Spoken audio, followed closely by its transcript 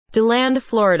DeLand,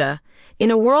 Florida.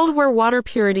 In a world where water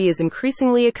purity is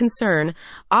increasingly a concern,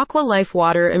 Aqua Life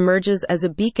Water emerges as a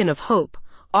beacon of hope,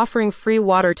 offering free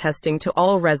water testing to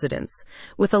all residents.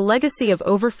 With a legacy of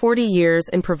over 40 years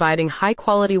in providing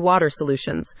high-quality water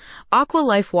solutions, Aqua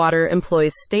Life Water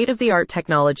employs state-of-the-art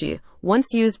technology,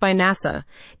 once used by NASA,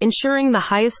 ensuring the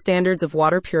highest standards of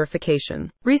water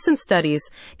purification. Recent studies,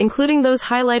 including those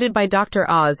highlighted by Dr.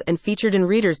 Oz and featured in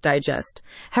Reader's Digest,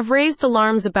 have raised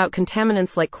alarms about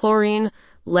contaminants like chlorine,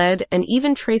 lead, and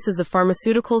even traces of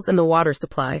pharmaceuticals in the water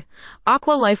supply.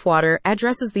 Aqua Life Water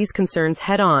addresses these concerns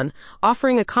head-on,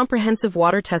 offering a comprehensive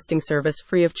water testing service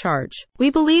free of charge.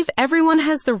 "We believe everyone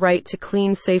has the right to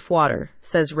clean, safe water,"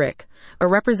 says Rick, a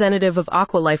representative of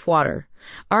Aqua Life Water.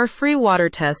 "Our free water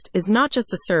test is not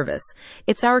just a service,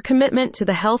 it's our commitment to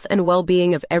the health and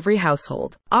well-being of every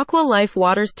household." Aqua Life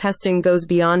Water's testing goes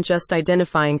beyond just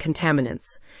identifying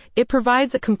contaminants. It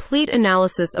provides a complete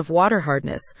analysis of water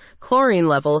hardness, chlorine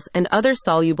levels, and other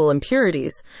soluble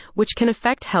impurities, which can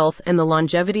affect health and the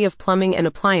longevity of plumbing and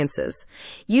appliances.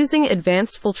 Using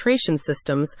advanced filtration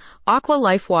systems, Aqua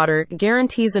Life Water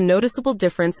guarantees a noticeable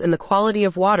difference in the quality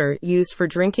of water used for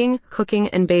drinking, cooking,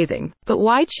 and bathing. But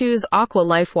why choose Aqua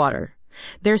Life Water?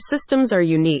 Their systems are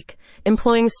unique,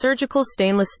 employing surgical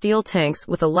stainless steel tanks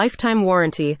with a lifetime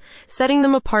warranty, setting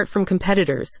them apart from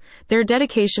competitors. Their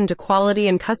dedication to quality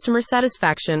and customer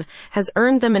satisfaction has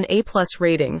earned them an A+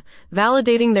 rating,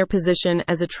 validating their position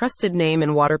as a trusted name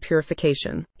in water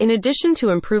purification. In addition to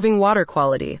improving water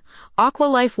quality, Aqua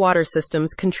Life Water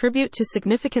systems contribute to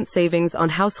significant savings on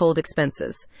household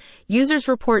expenses. Users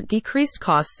report decreased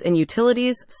costs in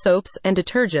utilities, soaps, and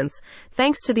detergents,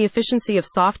 thanks to the efficiency of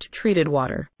soft, treated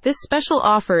water. This special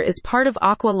offer is part of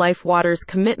Aqua Life Water's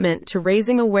commitment to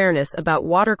raising awareness about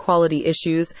water quality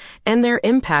issues and their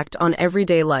impact on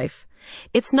everyday life.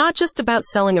 It's not just about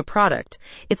selling a product,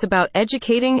 it's about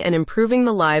educating and improving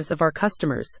the lives of our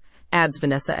customers, adds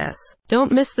Vanessa S.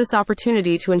 Don't miss this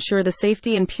opportunity to ensure the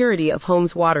safety and purity of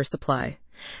home's water supply.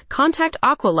 Contact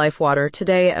Aqua Life Water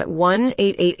today at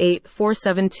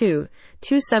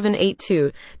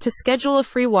 1-888-472-2782 to schedule a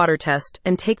free water test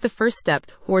and take the first step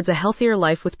towards a healthier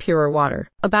life with purer water.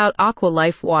 About Aqua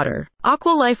Life Water.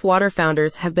 Aqua Life Water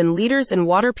founders have been leaders in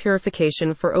water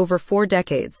purification for over 4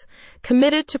 decades,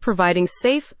 committed to providing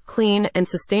safe, clean, and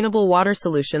sustainable water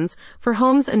solutions for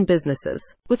homes and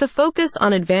businesses. With a focus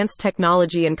on advanced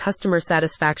technology and customer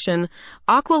satisfaction,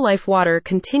 Aqua Life Water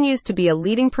continues to be a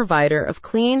leading provider of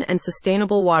clean and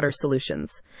sustainable water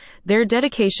solutions. Their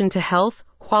dedication to health,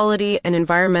 quality, and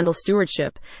environmental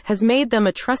stewardship has made them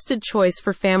a trusted choice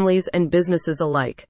for families and businesses alike.